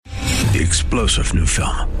The explosive new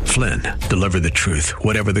film, Flynn, deliver the truth,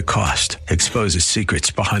 whatever the cost, exposes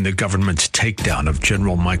secrets behind the government's takedown of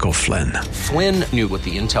General Michael Flynn. Flynn knew what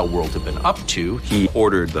the intel world had been up to. He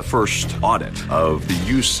ordered the first audit of the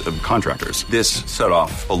use of contractors. This set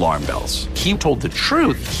off alarm bells. He told the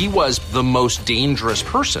truth. He was the most dangerous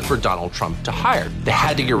person for Donald Trump to hire. They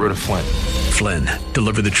had to get rid of Flynn. Flynn,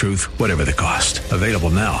 deliver the truth, whatever the cost. Available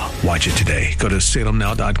now. Watch it today. Go to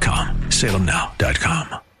salemnow.com.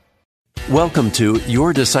 salemnow.com. Welcome to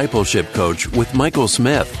Your Discipleship Coach with Michael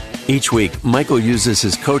Smith. Each week, Michael uses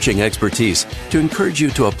his coaching expertise to encourage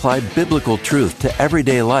you to apply biblical truth to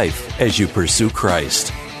everyday life as you pursue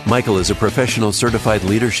Christ. Michael is a professional certified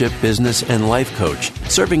leadership, business, and life coach,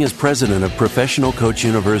 serving as president of Professional Coach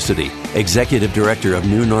University, executive director of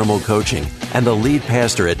New Normal Coaching, and the lead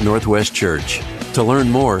pastor at Northwest Church. To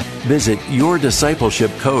learn more, visit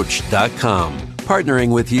yourdiscipleshipcoach.com,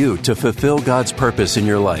 partnering with you to fulfill God's purpose in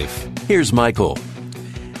your life. Here's Michael.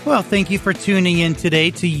 Well, thank you for tuning in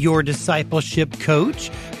today to Your Discipleship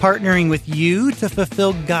Coach, partnering with you to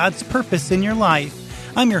fulfill God's purpose in your life.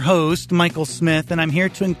 I'm your host, Michael Smith, and I'm here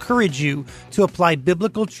to encourage you to apply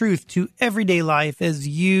biblical truth to everyday life as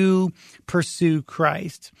you pursue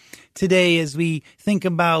Christ. Today, as we think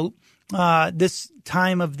about this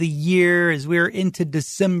time of the year, as we're into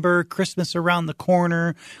December, Christmas around the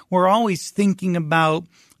corner, we're always thinking about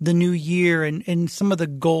the new year and some of the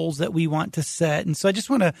goals that we want to set. And so I just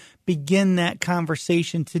want to begin that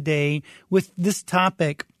conversation today with this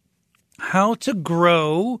topic, how to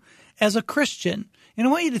grow as a Christian. And I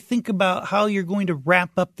want you to think about how you're going to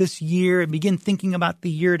wrap up this year and begin thinking about the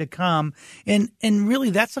year to come. And really,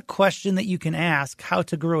 that's a question that you can ask, how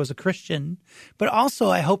to grow as a Christian. But also,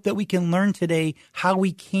 I hope that we can learn today how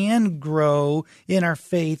we can grow in our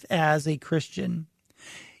faith as a Christian.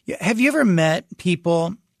 Have you ever met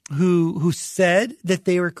people who said that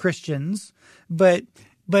they were Christians, but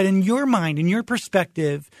in your mind, in your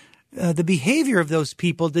perspective, the behavior of those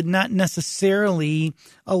people did not necessarily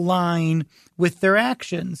align with their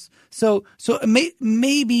actions. So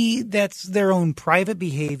maybe that's their own private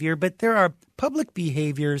behavior, but there are public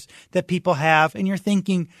behaviors that people have, and you're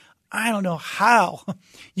thinking, I don't know how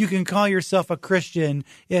you can call yourself a Christian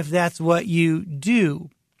if that's what you do.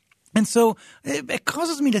 And so it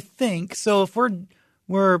causes me to think, so if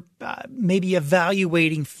we're maybe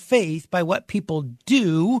evaluating faith by what people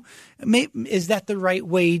do, is that the right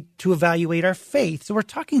way to evaluate our faith? So we're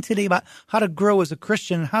talking today about how to grow as a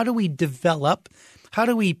Christian. How do we develop? How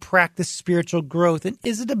do we practice spiritual growth? And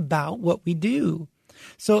is it about what we do?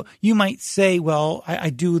 So you might say, well, I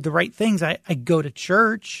do the right things. I go to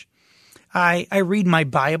church. I read my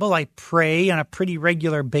Bible. I pray on a pretty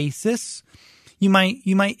regular basis. You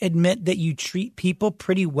might admit that you treat people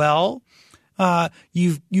pretty well.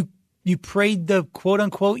 You prayed the quote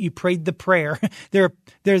unquote, you prayed the prayer.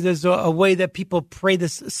 There's a way that people pray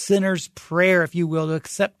this sinner's prayer, if you will, to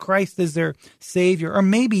accept Christ as their Savior. Or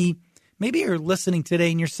maybe you're listening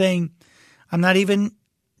today and you're saying, I'm not even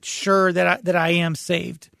sure that I am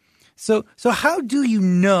saved. So how do you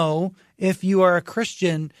know if you are a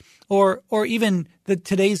Christian? Or even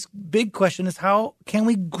today's big question is, how can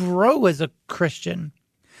we grow as a Christian?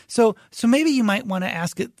 So maybe you might want to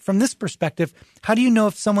ask it from this perspective. How do you know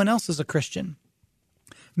if someone else is a Christian?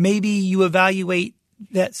 Maybe you evaluate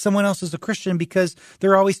that someone else is a Christian because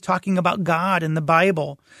they're always talking about God and the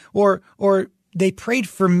Bible, or they prayed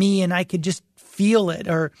for me and I could just feel it,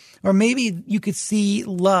 or maybe you could see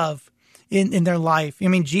love in their life. I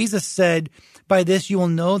mean, Jesus said, by this you will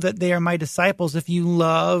know that they are my disciples if you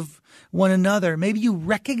love one another. Maybe you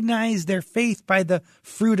recognize their faith by the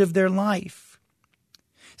fruit of their life.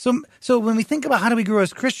 So when we think about how do we grow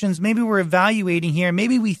as Christians, maybe we're evaluating here.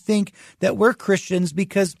 Maybe we think that we're Christians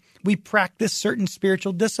because we practice certain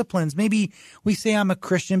spiritual disciplines. Maybe we say I'm a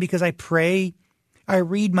Christian because I pray, I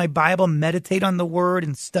read my Bible, meditate on the Word,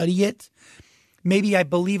 and study it. Maybe I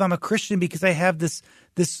believe I'm a Christian because I have this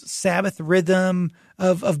Sabbath rhythm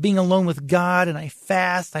of being alone with God, and I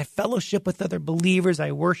fast, I fellowship with other believers,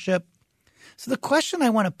 I worship. So the question I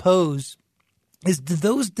want to pose is, do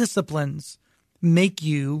those disciplines make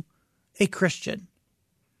you a Christian?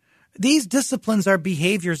 These disciplines are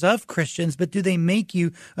behaviors of Christians, but do they make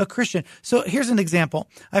you a Christian? So here's an example.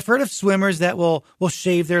 I've heard of swimmers that will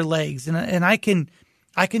shave their legs, and I can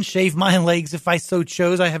shave my legs if I so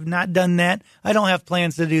chose. I have not done that. I don't have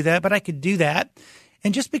plans to do that, but I could do that.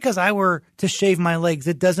 And just because I were to shave my legs,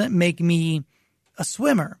 it doesn't make me a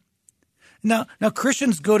swimmer. Now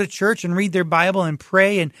Christians go to church and read their Bible and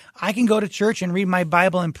pray, and I can go to church and read my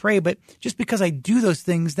Bible and pray, but just because I do those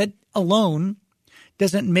things, that alone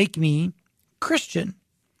doesn't make me Christian.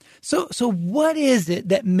 So what is it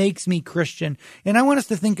that makes me Christian? And I want us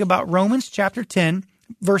to think about Romans chapter 10,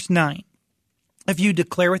 verse 9. If you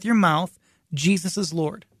declare with your mouth Jesus is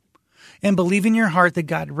Lord and believe in your heart that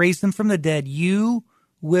God raised him from the dead, you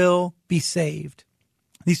will be saved.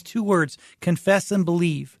 These two words, confess and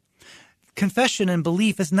believe. Confession and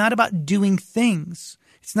belief is not about doing things.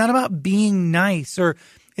 It's not about being nice, or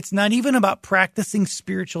it's not even about practicing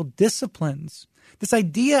spiritual disciplines. This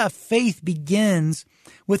idea of faith begins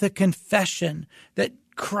with a confession that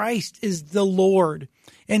Christ is the Lord,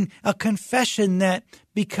 and a confession that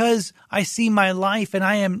because I see my life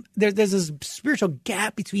and there's this spiritual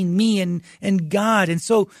gap between me and God, and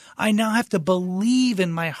so I now have to believe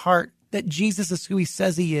in my heart that Jesus is who he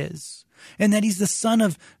says he is, and that he's the Son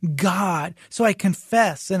of God. So I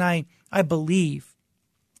confess and I believe.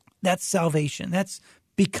 That's salvation. That's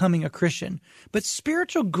becoming a Christian. But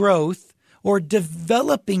spiritual growth, or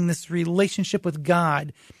developing this relationship with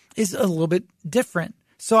God, is a little bit different.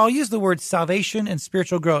 So I'll use the word salvation and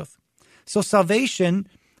spiritual growth. So salvation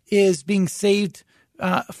is being saved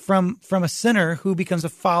from a sinner who becomes a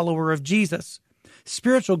follower of Jesus.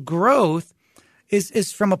 Spiritual growth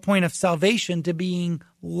is from a point of salvation to being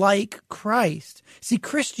like Christ. See,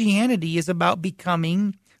 Christianity is about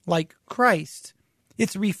becoming like Christ.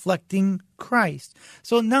 It's reflecting Christ.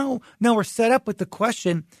 So now we're set up with the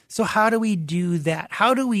question, so how do we do that?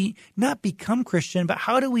 How do we not become Christian, but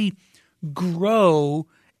how do we grow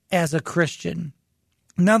as a Christian?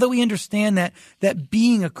 Now that we understand that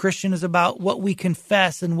being a Christian is about what we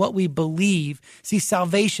confess and what we believe. See,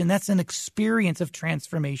 salvation, that's an experience of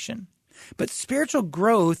transformation. But spiritual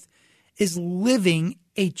growth is living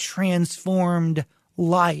a transformed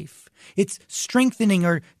life. It's strengthening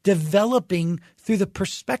or developing through the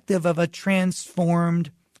perspective of a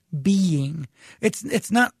transformed being.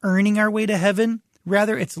 It's not earning our way to heaven.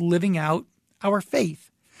 Rather, it's living out our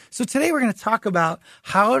faith. So today we're going to talk about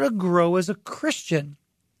how to grow as a Christian.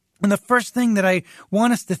 And the first thing that I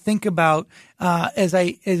want us to think about as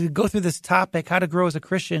I go through this topic, how to grow as a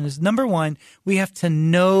Christian, is number one, we have to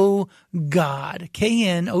know God.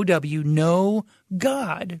 K-N-O-W, know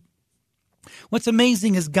God. What's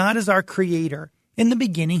amazing is God is our creator. In the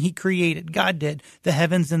beginning, he created, God did, the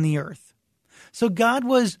heavens and the earth. So God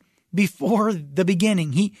was before the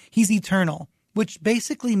beginning. He's eternal, which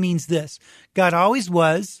basically means this. God always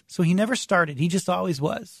was, so he never started. He just always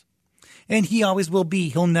was. And he always will be.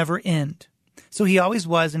 He'll never end. So he always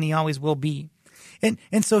was and he always will be.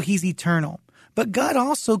 And so he's eternal. But God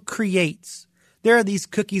also creates. There are these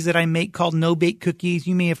cookies that I make called no-bake cookies.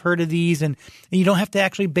 You may have heard of these, and you don't have to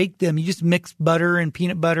actually bake them. You just mix butter and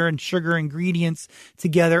peanut butter and sugar ingredients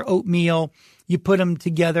together, oatmeal. You put them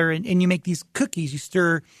together, and you make these cookies. You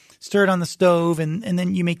stir it on the stove, and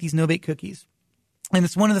then you make these no-bake cookies. And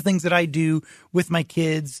it's one of the things that I do with my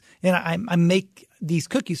kids, and I make these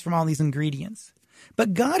cookies from all these ingredients.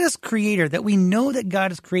 But God is creator, that we know that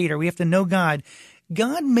God is creator. We have to know God.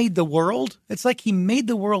 God made the world. It's like he made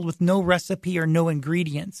the world with no recipe or no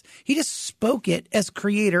ingredients. He just spoke it as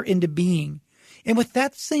creator into being. And with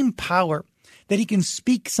that same power that he can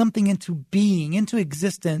speak something into being, into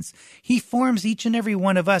existence, he forms each and every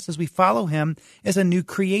one of us as we follow him as a new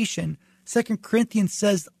creation. 2 Corinthians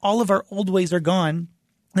says all of our old ways are gone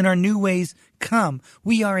and our new ways come.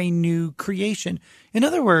 We are a new creation. In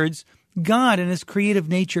other words, God in his creative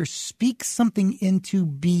nature speaks something into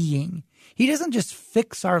being. He doesn't just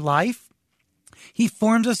fix our life. He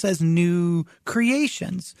forms us as new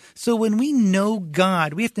creations. So when we know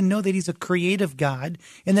God, we have to know that he's a creative God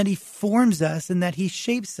and that he forms us and that he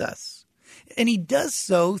shapes us. And he does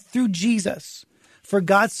so through Jesus. For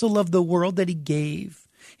God so loved the world that he gave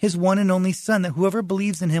his one and only Son, that whoever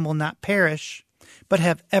believes in him will not perish, but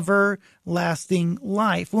have everlasting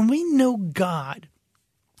life. When we know God,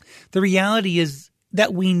 the reality is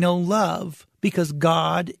that we know love, because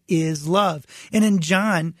God is love. And in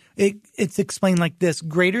John, it's explained like this: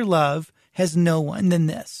 greater love has no one than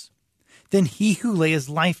this, than he who lay his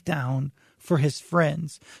life down for his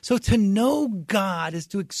friends. So to know God is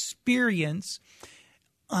to experience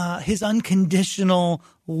his unconditional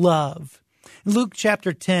love. In Luke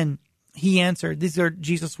chapter 10, he answered, these are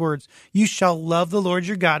Jesus' words, "You shall love the Lord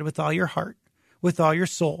your God with all your heart, with all your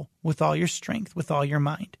soul, with all your strength, with all your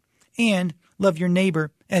mind, and love your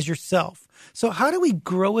neighbor as yourself." So how do we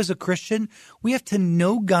grow as a Christian? We have to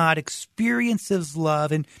know God, experience his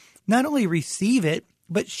love, and not only receive it,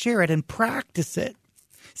 but share it and practice it.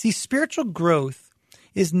 See, spiritual growth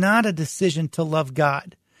is not a decision to love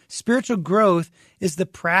God. Spiritual growth is the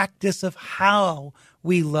practice of how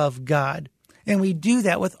we love God. And we do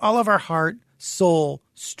that with all of our heart, soul,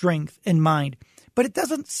 strength, and mind. But it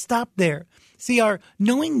doesn't stop there. See, our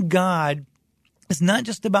knowing God is not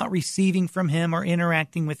just about receiving from him or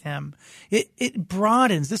interacting with him. It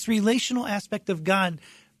broadens this relational aspect of God,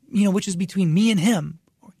 which is between me and him,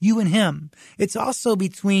 you and him. It's also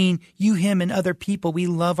between you, him, and other people. We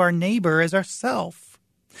love our neighbor as ourself.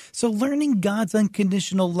 So learning God's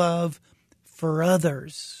unconditional love for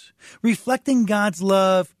others, reflecting God's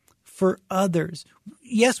love for others.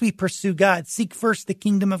 Yes, we pursue God. Seek first the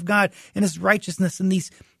kingdom of God and his righteousness, and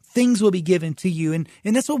these things will be given to you. And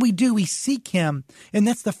that's what we do. We seek him. And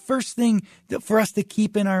that's the first thing for us to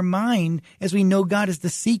keep in our mind as we know God, is to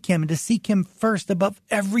seek him and to seek him first above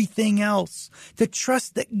everything else, to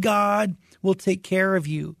trust that God will take care of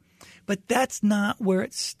you. But that's not where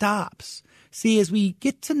it stops. See, as we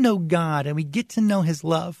get to know God and we get to know his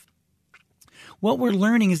love, what we're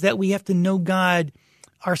learning is that we have to know God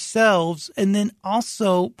ourselves. And then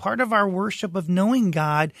also part of our worship of knowing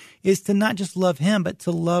God is to not just love him, but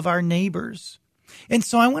to love our neighbors. And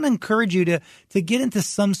so I want to encourage you to get into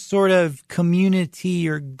some sort of community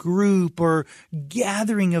or group or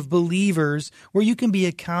gathering of believers where you can be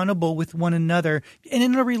accountable with one another. And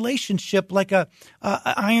in a relationship, like a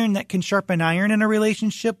iron that can sharpen iron in a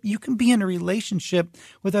relationship, you can be in a relationship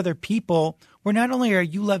with other people where not only are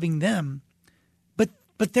you loving them,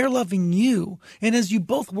 but they're loving you. And as you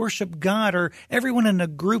both worship God, or everyone in a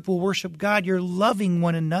group will worship God, you're loving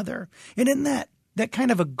one another. And in that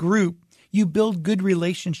kind of a group, you build good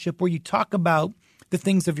relationship where you talk about the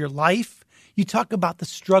things of your life. You talk about the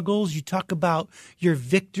struggles. You talk about your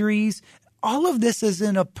victories. All of this is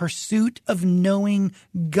in a pursuit of knowing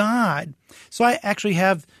God. So I actually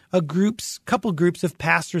have couple groups of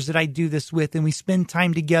pastors that I do this with, and we spend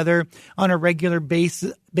time together on a regular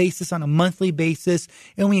basis, on a monthly basis,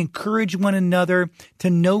 and we encourage one another to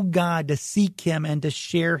know God, to seek him, and to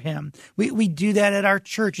share him. We do that at our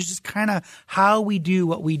church. It's just kind of how we do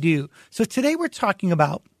what we do. So today we're talking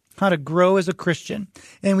about how to grow as a Christian.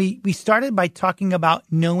 And we started by talking about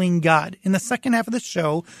knowing God. In the second half of the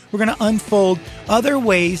show, we're going to unfold other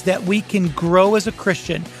ways that we can grow as a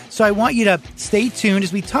Christian. So I want you to stay tuned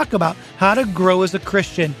as we talk about how to grow as a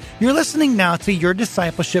Christian. You're listening now to Your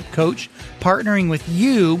Discipleship Coach, partnering with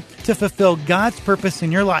you to fulfill God's purpose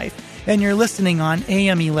in your life. And you're listening on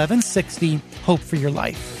AM 1160, Hope for Your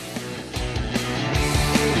Life.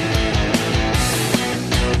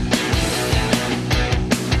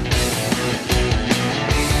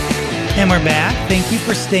 And we're back. Thank you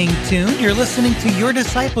for staying tuned. You're listening to Your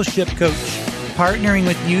Discipleship Coach, partnering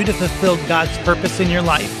with you to fulfill God's purpose in your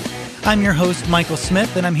life. I'm your host, Michael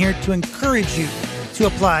Smith, and I'm here to encourage you to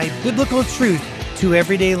apply biblical truth to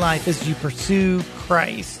everyday life as you pursue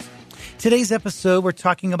Christ. Today's episode, we're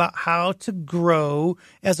talking about how to grow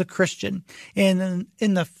as a Christian. And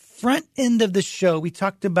in the front end of the show, we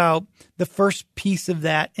talked about the first piece of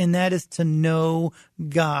that, and that is to know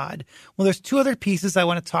God. Well, there's two other pieces I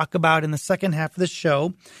want to talk about in the second half of the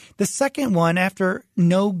show. The second one, after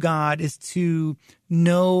know God, is to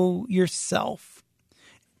know yourself.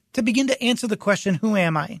 To begin to answer the question, who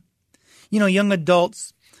am I? Young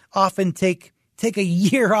adults often take a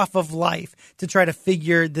year off of life to try to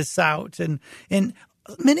figure this out. And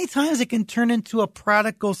many times it can turn into a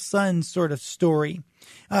prodigal son sort of story.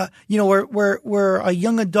 Where a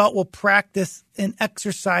young adult will practice and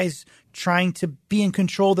exercise trying to be in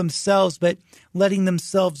control themselves, but letting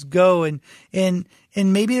themselves go. And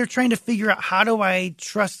maybe they're trying to figure out, how do I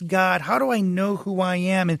trust God? How do I know who I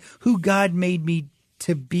am and who God made me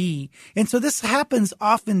to be? And so this happens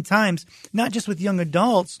oftentimes, not just with young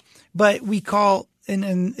adults, but we call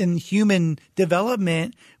in human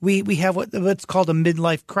development, we have what's called a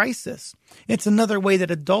midlife crisis. It's another way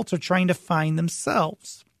that adults are trying to find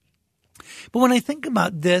themselves. But when I think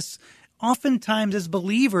about this, oftentimes as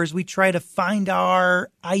believers, we try to find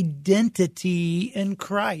our identity in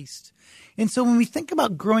Christ. And so when we think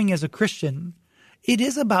about growing as a Christian, it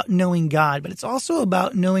is about knowing God, but it's also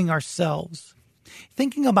about knowing ourselves,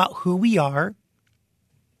 thinking about who we are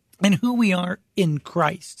and who we are in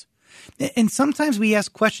Christ. And sometimes we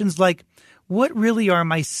ask questions like, what really are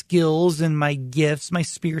my skills and my gifts, my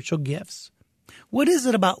spiritual gifts? What is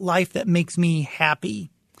it about life that makes me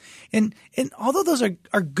happy? And although those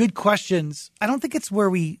are good questions, I don't think it's where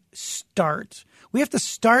we start. We have to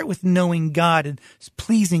start with knowing God and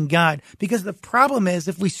pleasing God, because the problem is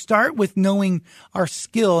if we start with knowing our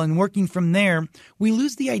skill and working from there, we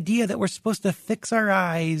lose the idea that we're supposed to fix our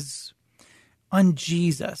eyes on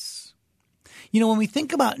Jesus. When we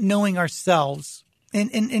think about knowing ourselves,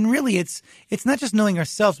 and really it's not just knowing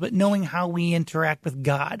ourselves, but knowing how we interact with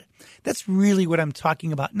God. That's really what I'm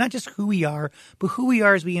talking about. Not just who we are, but who we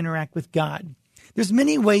are as we interact with God. there's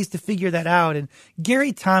many ways to figure that out. And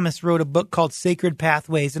Gary Thomas wrote a book called Sacred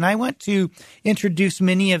Pathways. And I want to introduce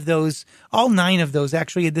many of those, all 9 of those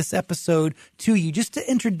actually in this episode to you, just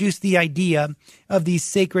to introduce the idea of these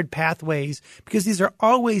sacred pathways, because these are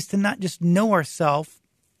all ways to not just know ourselves,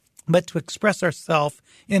 but to express ourselves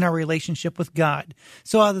in our relationship with God.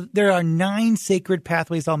 So there are 9 sacred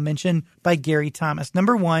pathways I'll mention by Gary Thomas.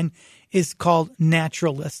 Number 1 is called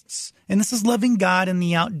naturalists, and this is loving God in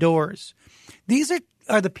the outdoors. These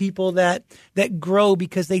are the people that grow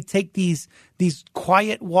because they take these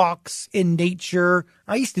quiet walks in nature.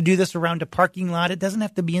 I used to do this around a parking lot. It doesn't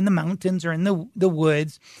have to be in the mountains or in the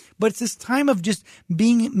woods, but it's this time of just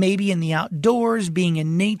being maybe in the outdoors, being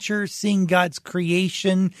in nature, seeing God's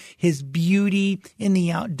creation, His beauty in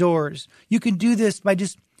the outdoors. You can do this by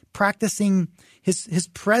just practicing his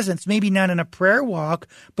presence, maybe not in a prayer walk,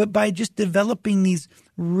 but by just developing these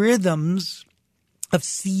rhythms of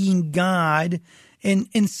seeing God and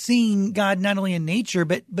seeing God not only in nature,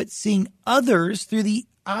 but seeing others through the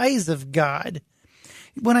eyes of God.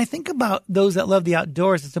 When I think about those that love the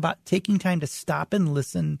outdoors, it's about taking time to stop and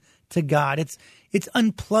listen to God. It's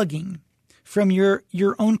unplugging from your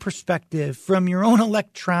own perspective, from your own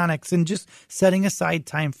electronics, and just setting aside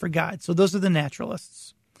time for God. So those are the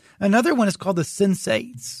naturalists. Another one is called the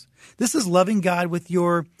sensates. This is loving God with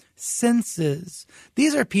your senses.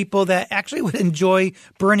 These are people that actually would enjoy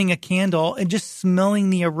burning a candle and just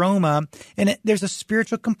smelling the aroma. And there's a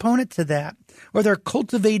spiritual component to that. Or they're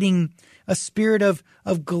cultivating a spirit of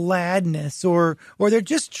gladness, or they're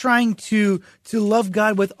just trying to love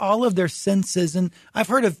God with all of their senses. And I've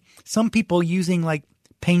heard of some people using like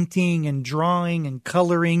painting and drawing and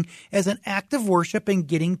coloring as an act of worship and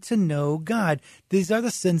getting to know God. These are the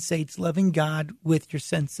sensates, loving God with your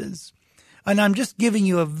senses. And I'm just giving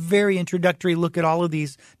you a very introductory look at all of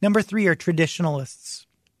these. Number 3 are traditionalists.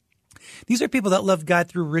 These are people that love God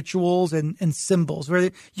through rituals and symbols,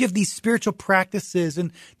 where you have these spiritual practices.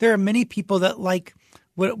 And there are many people that like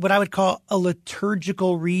what I would call a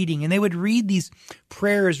liturgical reading. And they would read these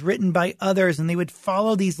prayers written by others, and they would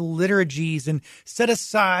follow these liturgies and set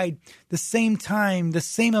aside the same time, the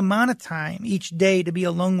same amount of time each day to be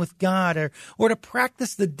alone with God, or to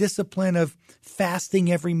practice the discipline of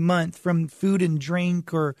fasting every month from food and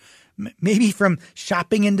drink, or maybe from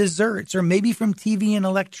shopping and desserts, or maybe from TV and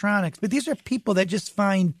electronics. But these are people that just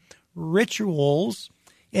find rituals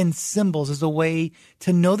and symbols as a way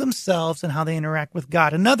to know themselves and how they interact with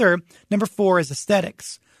God. Number 4 is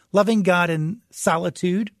aesthetics, loving God in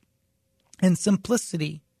solitude and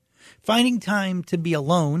simplicity, finding time to be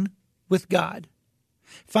alone with God,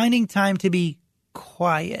 finding time to be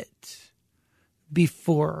quiet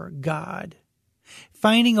before God,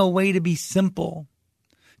 finding a way to be simple,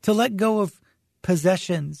 to let go of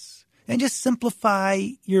possessions, and just simplify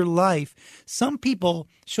your life. Some people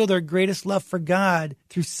show their greatest love for God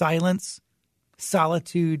through silence,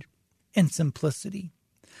 solitude, and simplicity.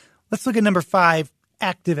 Let's look at number 5,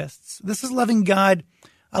 activists. This is loving God,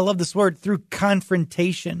 I love this word, through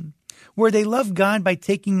confrontation, where they love God by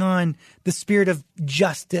taking on the spirit of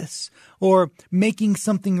justice or making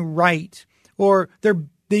something right, or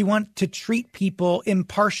they want to treat people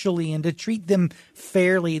impartially and to treat them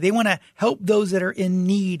fairly. They want to help those that are in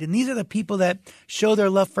need. And these are the people that show their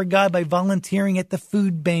love for God by volunteering at the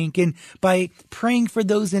food bank and by praying for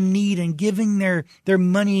those in need and giving their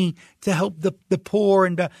money to help the poor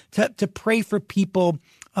and to pray for people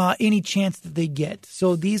any chance that they get.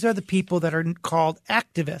 So these are the people that are called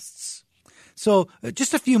activists. So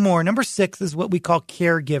just a few more. Number 6 is what we call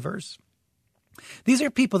caregivers. These are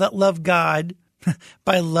people that love God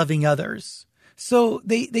by loving others. So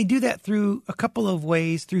they do that through a couple of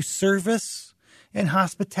ways, through service and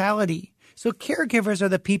hospitality. So caregivers are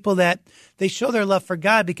the people that they show their love for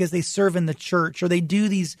God because they serve in the church, or they do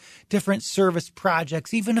these different service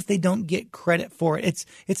projects, even if they don't get credit for it.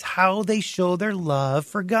 It's how they show their love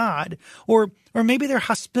for God. Or maybe they're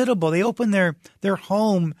hospitable. They open their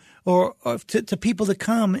home or to people to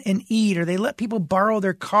come and eat, or they let people borrow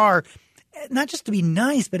their car, not just to be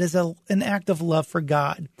nice, but as an act of love for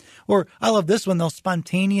God. Or I love this one. They'll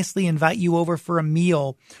spontaneously invite you over for a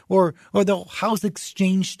meal, or they'll house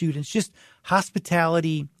exchange students, just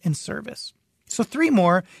hospitality and service. So 3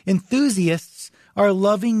 more. Enthusiasts are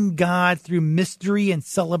loving God through mystery and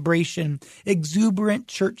celebration, exuberant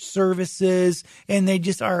church services, and they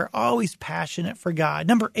just are always passionate for God.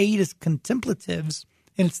 Number 8 is contemplatives,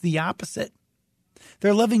 and it's the opposite.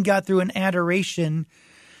 They're loving God through an adoration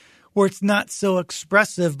where it's not so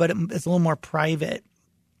expressive, but it's a little more private.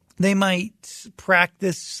 They might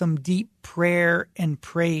practice some deep prayer and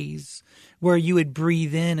praise where you would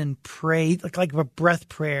breathe in and pray like a breath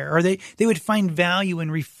prayer. Or they would find value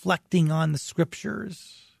in reflecting on the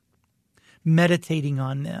scriptures, meditating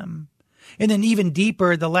on them. And then even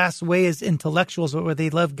deeper, the last way is intellectuals, where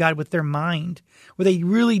they love God with their mind, where they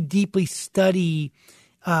really deeply study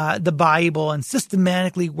the Bible and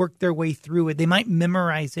systematically work their way through it. They might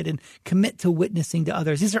memorize it and commit to witnessing to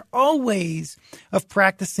others. These are all ways of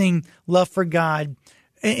practicing love for God.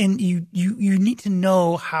 And you need to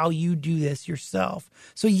know how you do this yourself.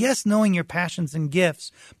 So yes, knowing your passions and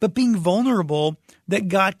gifts, but being vulnerable that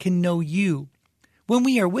God can know you. When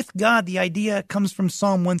we are with God, the idea comes from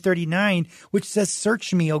Psalm 139, which says,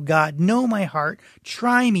 "Search me, O God, know my heart,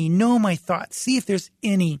 try me, know my thoughts, see if there's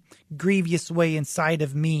any grievous way inside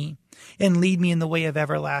of me, and lead me in the way of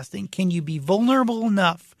everlasting." Can you be vulnerable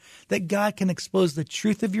enough that God can expose the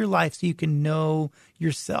truth of your life so you can know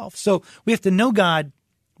yourself? So we have to know God,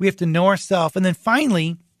 we have to know ourselves, and then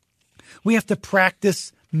finally, we have to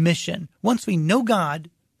practice mission. Once we know God,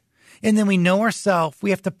 and then we know ourselves,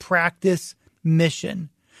 we have to practice mission.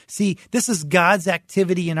 See, this is God's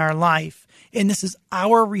activity in our life, and this is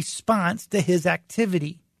our response to his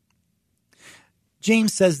activity.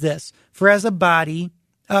 James says this, for as the body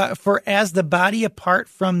apart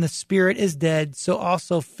from the Spirit is dead, so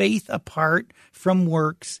also faith apart from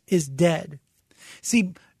works is dead.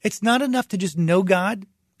 See, it's not enough to just know God,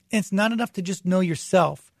 and it's not enough to just know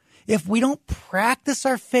yourself. If we don't practice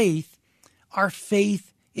our faith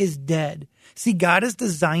is dead. See, God has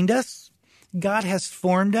designed us. God has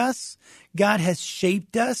formed us. God has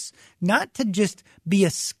shaped us, not to just be a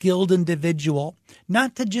skilled individual,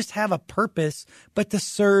 not to just have a purpose, but to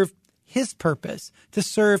serve his purpose, to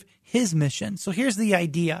serve his mission. So here's the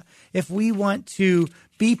idea. If we want to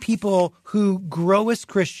be people who grow as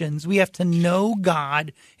Christians, we have to know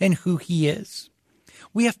God and who he is.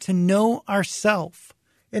 We have to know ourselves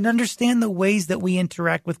and understand the ways that we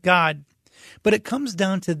interact with God. But it comes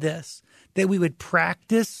down to this, that we would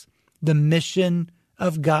practice the mission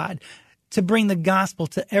of God, to bring the gospel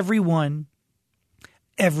to everyone,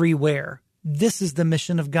 everywhere. This is the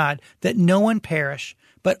mission of God, that no one perish,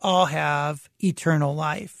 but all have eternal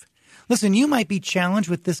life. Listen, you might be challenged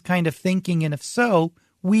with this kind of thinking, and if so,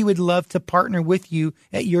 we would love to partner with you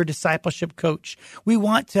at Your Discipleship Coach. We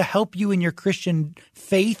want to help you in your Christian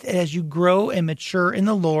faith as you grow and mature in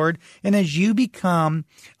the Lord, and as you become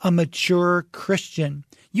a mature Christian.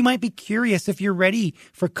 You might be curious if you're ready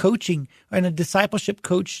for coaching and a discipleship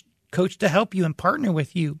coach to help you and partner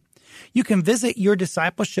with you. You can visit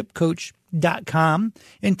yourdiscipleshipcoach.com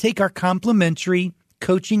and take our complimentary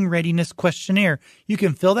coaching readiness questionnaire. You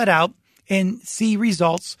can fill that out and see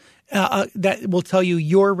results that will tell you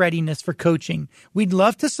your readiness for coaching. We'd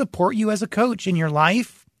love to support you as a coach in your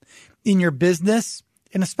life, in your business,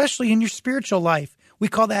 and especially in your spiritual life. We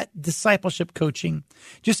call that discipleship coaching.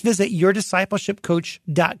 Just visit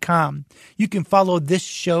yourdiscipleshipcoach.com. You can follow this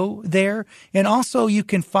show there, and also you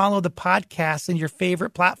can follow the podcast in your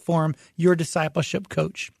favorite platform, Your Discipleship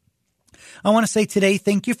Coach. I want to say today,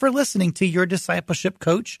 thank you for listening to Your Discipleship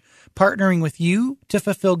Coach, partnering with you to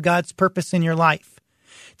fulfill God's purpose in your life.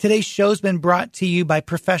 Today's show's been brought to you by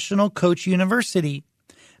Professional Coach University.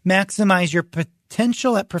 Maximize your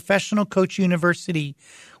potential at Professional Coach University,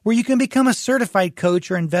 where you can become a certified coach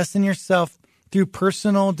or invest in yourself through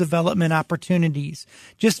personal development opportunities.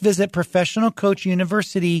 Just visit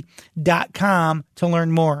professionalcoachuniversity.com to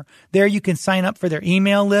learn more. There you can sign up for their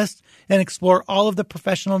email list and explore all of the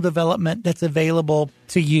professional development that's available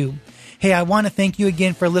to you. Hey, I want to thank you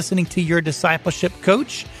again for listening to Your Discipleship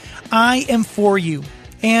Coach. I am for you,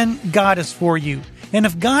 and God is for you. And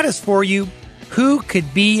if God is for you, who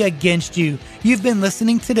could be against you? You've been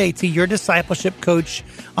listening today to Your Discipleship Coach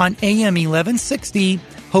on AM 1160,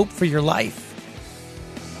 Hope for Your Life.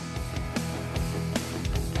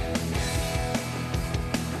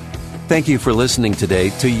 Thank you for listening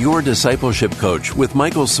today to Your Discipleship Coach with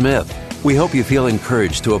Michael Smith. We hope you feel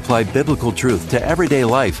encouraged to apply biblical truth to everyday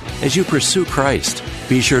life as you pursue Christ.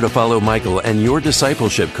 Be sure to follow Michael and Your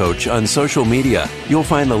Discipleship Coach on social media. You'll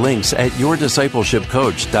find the links at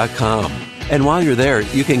yourdiscipleshipcoach.com. And while you're there,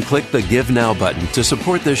 you can click the Give Now button to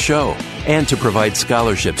support this show and to provide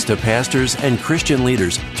scholarships to pastors and Christian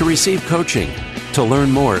leaders to receive coaching. To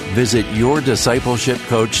learn more, visit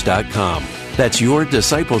yourdiscipleshipcoach.com. That's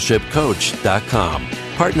yourdiscipleshipcoach.com.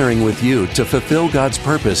 Partnering with you to fulfill God's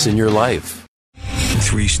purpose in your life.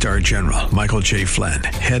 3-star general Michael J. Flynn,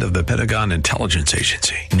 head of the Pentagon Intelligence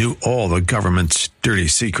Agency, knew all the government's dirty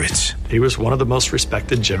secrets. He was one of the most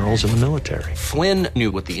respected generals in the military. Flynn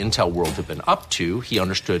knew what the intel world had been up to. He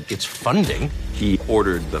understood its funding. He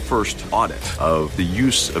ordered the first audit of the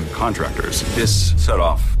use of contractors. This set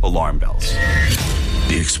off alarm bells.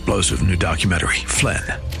 The explosive new documentary, Flynn,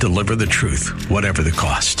 Deliver the Truth, Whatever the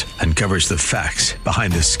Cost, uncovers the facts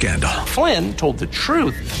behind this scandal. Flynn told the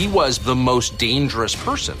truth. He was the most dangerous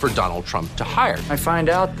person for Donald Trump to hire. I find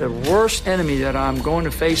out the worst enemy that I'm going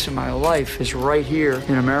to face in my life is right here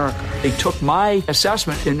in America. They took my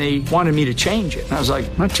assessment and they wanted me to change it. And I was like,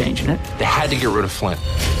 I'm not changing it. They had to get rid of Flynn.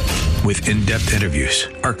 With in-depth interviews,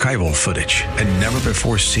 archival footage, and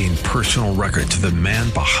never-before-seen personal records of the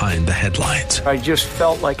man behind the headlines. I just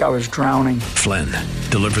felt like I was drowning. Flynn,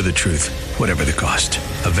 Deliver the Truth, Whatever the Cost.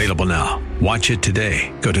 Available now. Watch it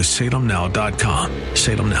today. Go to salemnow.com.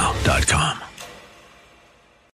 salemnow.com.